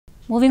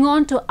Moving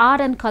on to art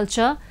and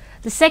culture,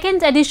 the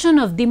second edition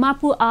of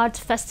Dimapur Art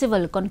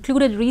Festival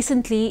concluded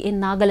recently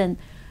in Nagaland.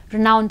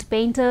 Renowned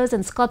painters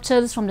and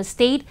sculptors from the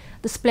state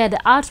displayed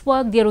their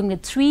artwork during the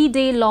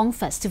 3-day-long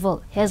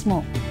festival. Here's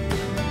more.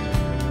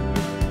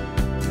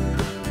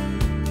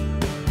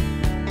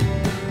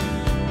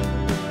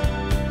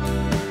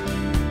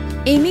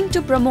 Aiming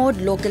to promote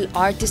local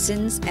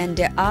artisans and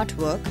their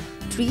artwork,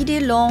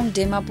 3-day-long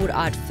Dimapur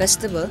Art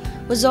Festival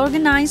was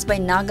organized by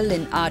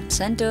Nagaland Art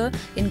Centre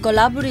in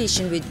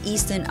collaboration with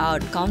Eastern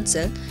Art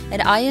Council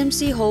at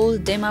IMC Hall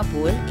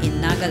Dimapur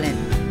in Nagaland.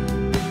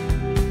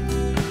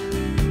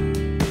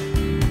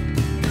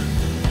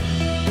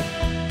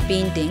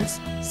 Paintings,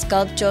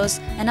 sculptures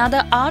and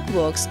other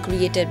artworks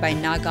created by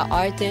Naga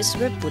artists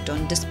were put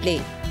on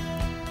display.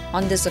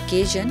 On this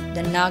occasion,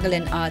 the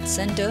Nagaland Art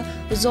Centre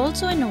was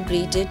also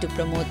inaugurated to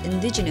promote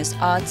indigenous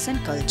arts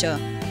and culture.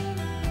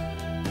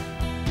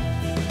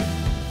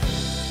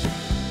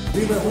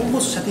 We were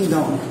almost shutting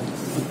down,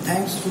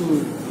 thanks to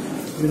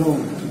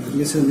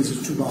Mr. and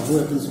Mrs. Chuba, who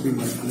happens to be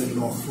my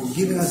son-in-law, for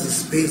giving us a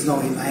space now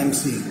in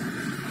IMC,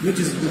 which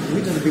has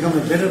become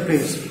a better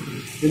place.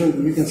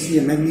 You can see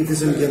a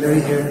magnificent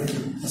gallery here,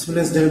 as well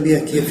as there will be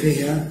a cafe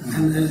here,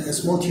 and a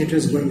small theatre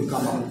is going to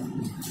come up.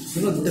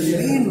 The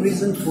main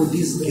reason for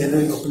this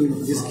gallery, opening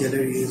of this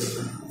gallery, is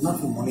not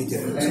for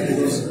monetary.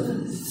 Because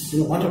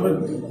whatever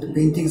the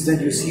paintings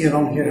that you see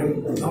around here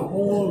are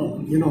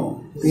all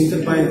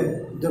painted by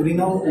the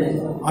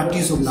renowned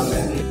artists of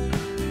Nagaland.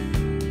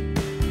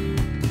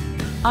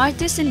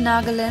 Artists in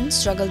Nagaland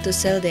struggle to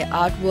sell their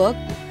artwork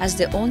as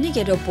they only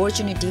get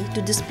opportunity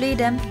to display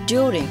them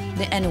during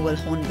the annual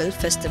Hornbill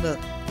Festival.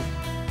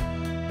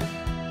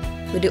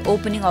 With the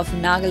opening of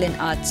Nagaland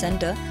Art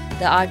Centre,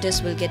 the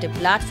artists will get a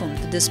platform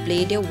to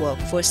display their work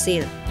for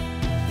sale.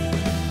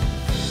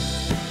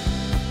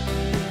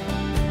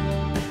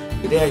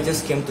 Today I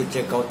just came to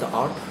check out the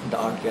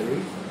art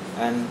gallery,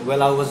 and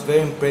I was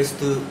very impressed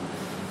to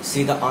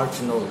see the art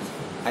and all.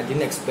 I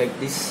didn't expect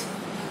this,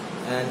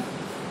 and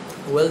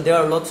there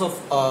are lots of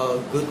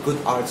good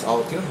arts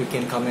out here. You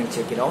can come and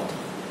check it out,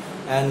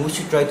 and we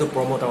should try to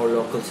promote our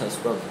locals as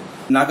well.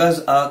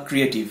 Nagas are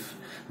creative.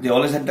 They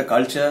always had the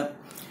culture.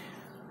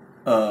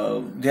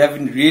 They have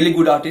been really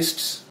good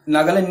artists.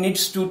 Nagaland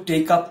needs to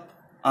take up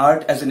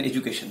art as an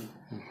education.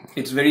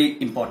 It's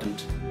very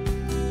important.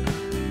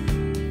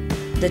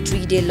 The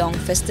 3-day-long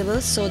festival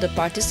saw the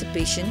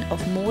participation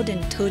of more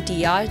than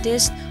 30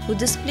 artists who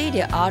displayed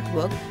their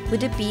artwork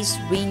with a piece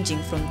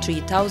ranging from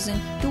 3,000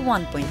 to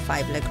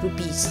 1.5 lakh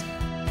rupees.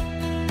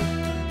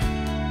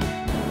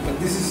 But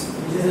this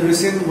is a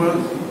recent work.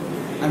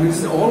 I mean, this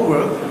is all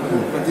work,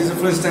 but this is the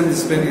first time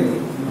displayed in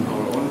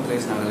our own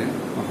place, Nagaland.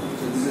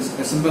 So this is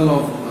a symbol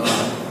of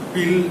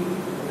peel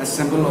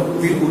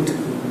wood,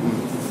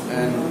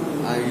 and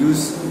I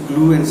use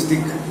glue and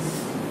stick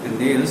and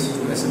nails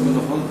to assemble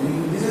the whole thing.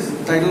 This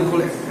is a title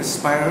called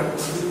Aspire.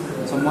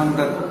 Someone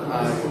that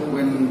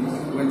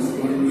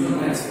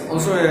it's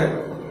also a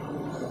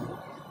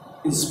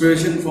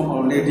inspiration from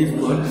our native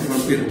word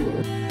from Pil.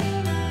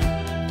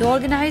 The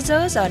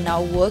organizers are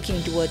now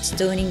working towards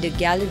turning the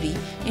gallery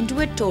into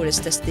a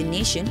tourist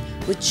destination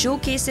which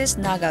showcases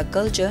Naga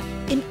culture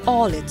in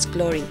all its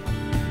glory.